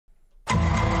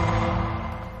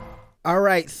All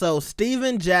right, so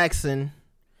Steven Jackson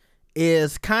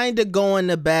is kind of going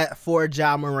to bat for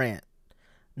Ja Morant.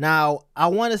 Now, I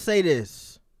want to say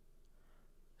this.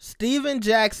 Steven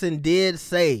Jackson did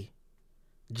say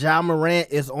Ja Morant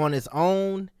is on his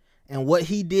own, and what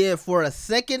he did for a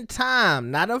second time,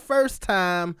 not a first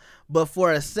time, but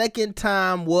for a second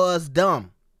time was dumb.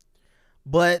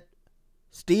 But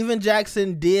Steven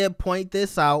Jackson did point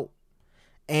this out,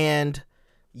 and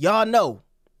y'all know,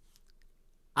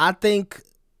 I think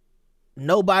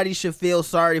nobody should feel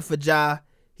sorry for Ja.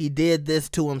 He did this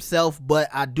to himself, but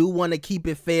I do want to keep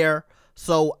it fair,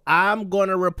 so I'm going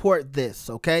to report this,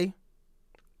 okay?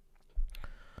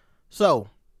 So,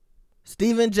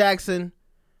 Steven Jackson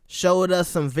showed us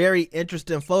some very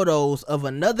interesting photos of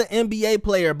another NBA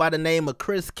player by the name of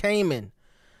Chris Kaman.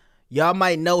 Y'all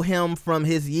might know him from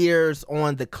his years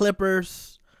on the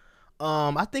Clippers.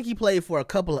 I think he played for a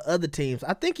couple of other teams.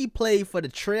 I think he played for the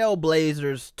Trail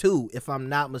Blazers too, if I'm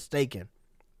not mistaken.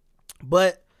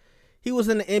 But he was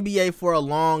in the NBA for a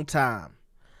long time.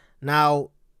 Now,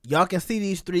 y'all can see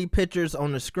these three pictures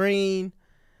on the screen.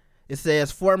 It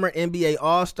says former NBA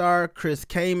All-Star Chris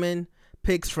Kaman,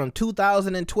 picks from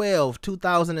 2012,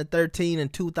 2013,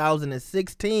 and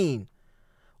 2016.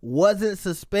 Wasn't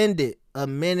suspended a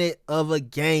minute of a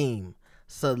game.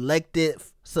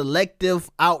 Selective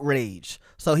outrage.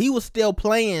 So he was still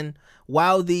playing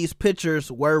while these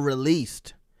pictures were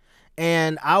released.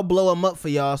 And I'll blow them up for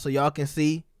y'all so y'all can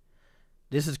see.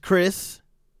 This is Chris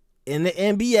in the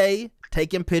NBA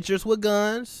taking pictures with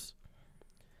guns.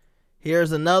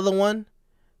 Here's another one.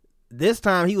 This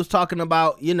time he was talking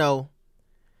about, you know,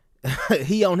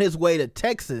 he on his way to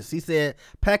Texas. He said,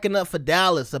 packing up for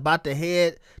Dallas, about to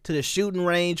head to the shooting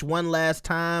range one last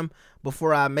time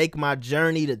before I make my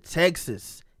journey to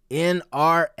Texas.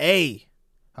 NRA.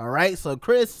 All right, so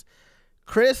Chris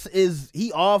is,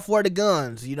 he all for the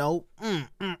guns, you know.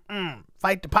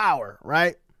 Fight the power,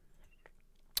 right?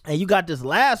 And you got this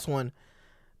last one.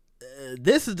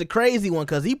 This is the crazy one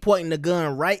because he pointing the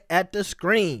gun right at the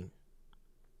screen.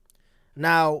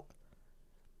 Now,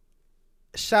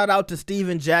 shout out to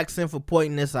Steven Jackson for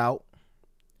pointing this out.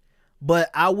 But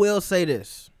I will say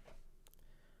this.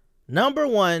 Number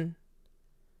one,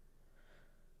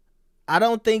 I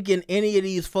don't think in any of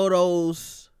these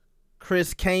photos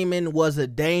Chris Kaman was a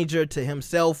danger to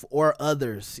himself or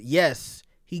others. Yes,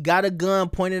 he got a gun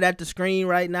pointed at the screen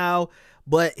right now,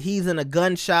 but he's in a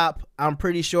gun shop. I'm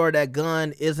pretty sure that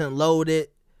gun isn't loaded.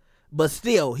 But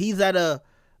still, he's at a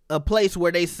place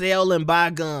where they sell and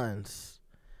buy guns.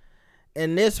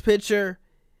 In this picture,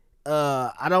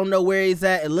 I don't know where he's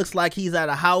at. It looks like he's at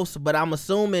a house, but I'm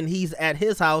assuming he's at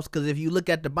his house because if you look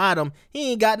at the bottom,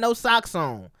 he ain't got no socks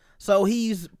on. So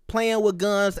he's playing with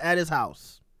guns at his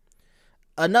house.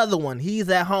 Another one, he's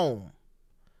at home.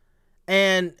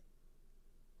 And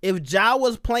if Ja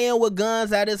was playing with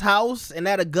guns at his house and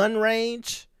at a gun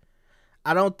range,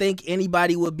 I don't think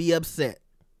anybody would be upset.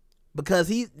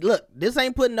 Because look, this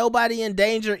ain't putting nobody in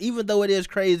danger, even though it is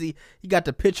crazy. You got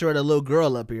the picture of the little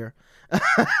girl up here.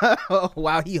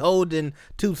 While he holding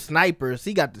two snipers.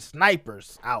 He got the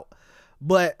snipers out.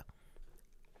 But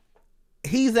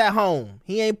he's at home.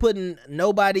 He ain't putting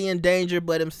nobody in danger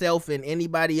but himself and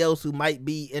anybody else who might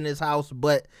be in his house.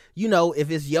 But, you know,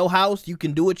 if it's your house, you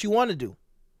can do what you want to do.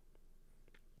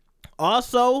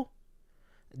 Also,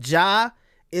 Ja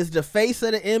is the face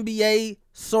of the NBA,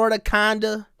 sorta,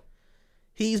 kinda.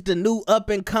 He's the new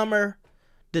up-and-comer,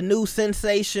 the new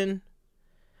sensation.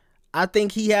 I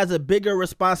think he has a bigger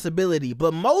responsibility.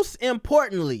 But most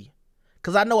importantly,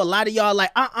 because I know a lot of y'all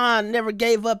like, never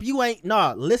gave up. You ain't.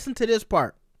 Nah, listen to this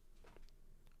part.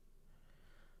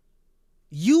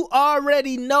 You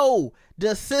already know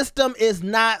the system is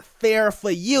not fair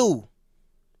for you.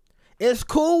 It's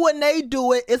cool when they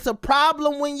do it. It's a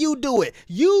problem when you do it.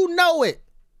 You know it.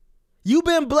 You've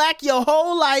been black your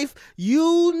whole life.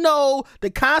 You know the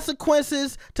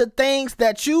consequences to things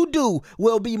that you do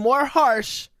will be more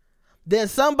harsh than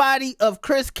somebody of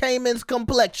Chris Kaman's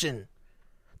complexion.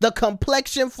 The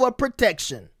complexion for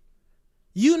protection.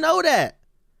 You know that.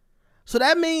 So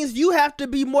that means you have to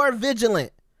be more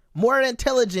vigilant, more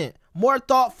intelligent, more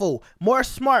thoughtful, more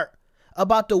smart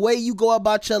about the way you go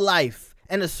about your life.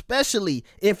 And especially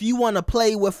if you want to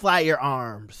play with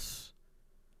firearms.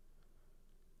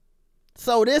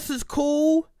 So this is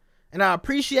cool, and I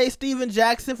appreciate Steven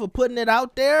Jackson for putting it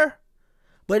out there,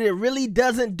 but it really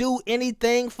doesn't do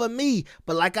anything for me.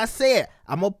 But like I said,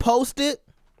 I'm going to post it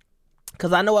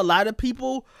because I know a lot of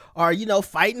people are, you know,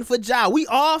 fighting for Ja. We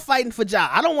all fighting for Ja.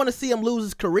 I don't want to see him lose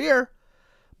his career,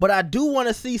 but I do want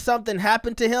to see something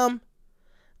happen to him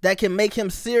that can make him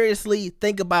seriously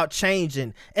think about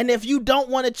changing. And if you don't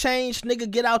want to change, nigga,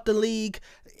 get out the league,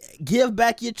 give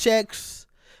back your checks,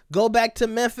 go back to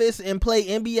Memphis and play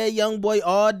NBA YoungBoy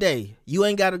all day. You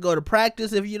ain't got to go to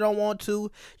practice if you don't want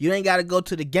to. You ain't got to go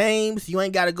to the games. You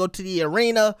ain't got to go to the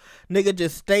arena. Nigga,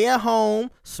 just stay at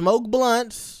home, smoke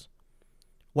blunts,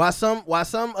 while some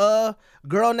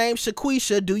girl named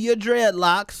Shaquisha do your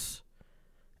dreadlocks,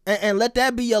 and let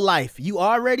that be your life. You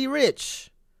already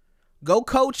rich. Go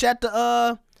coach at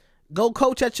your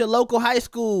local high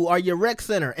school or your rec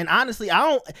center. And honestly,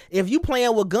 if you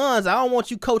playing with guns, I don't want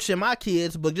you coaching my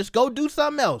kids, but just go do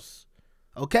something else.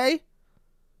 Okay?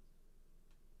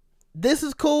 This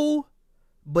is cool,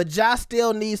 but Ja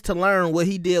still needs to learn what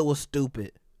he did was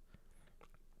stupid.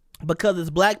 Because as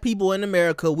black people in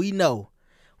America, we know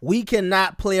we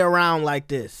cannot play around like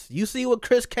this. You see what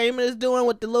Chris Kaman is doing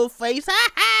with the little face? Ha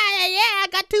ha, yeah, I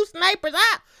got 2 snipers.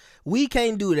 Ah. We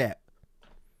can't do that.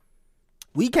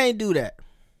 We can't do that.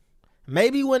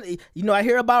 Maybe when, I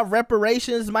hear about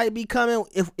reparations might be coming.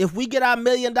 If we get our $1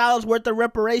 million worth of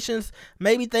reparations,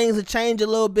 maybe things will change a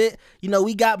little bit.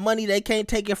 We got money. They can't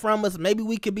take it from us. Maybe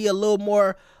we could be a little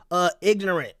more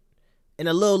ignorant and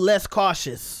a little less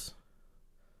cautious.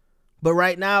 But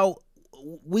right now,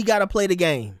 we got to play the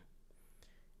game.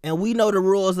 And we know the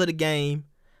rules of the game.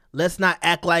 Let's not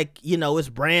act like, it's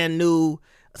brand new.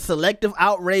 Selective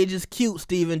outrage is cute,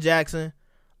 Steven Jackson.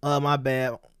 My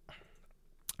bad.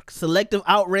 Selective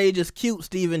outrage is cute,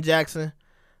 Steven Jackson.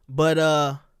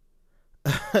 But,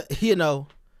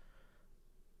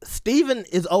 Steven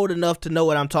is old enough to know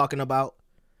what I'm talking about.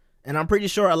 And I'm pretty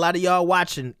sure a lot of y'all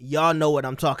watching, y'all know what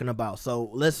I'm talking about. So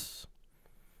let's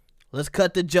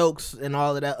cut the jokes and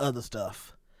all of that other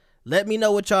stuff. Let me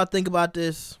know what y'all think about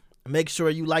this. Make sure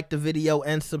you like the video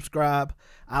and subscribe.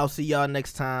 I'll see y'all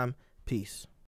next time. Peace.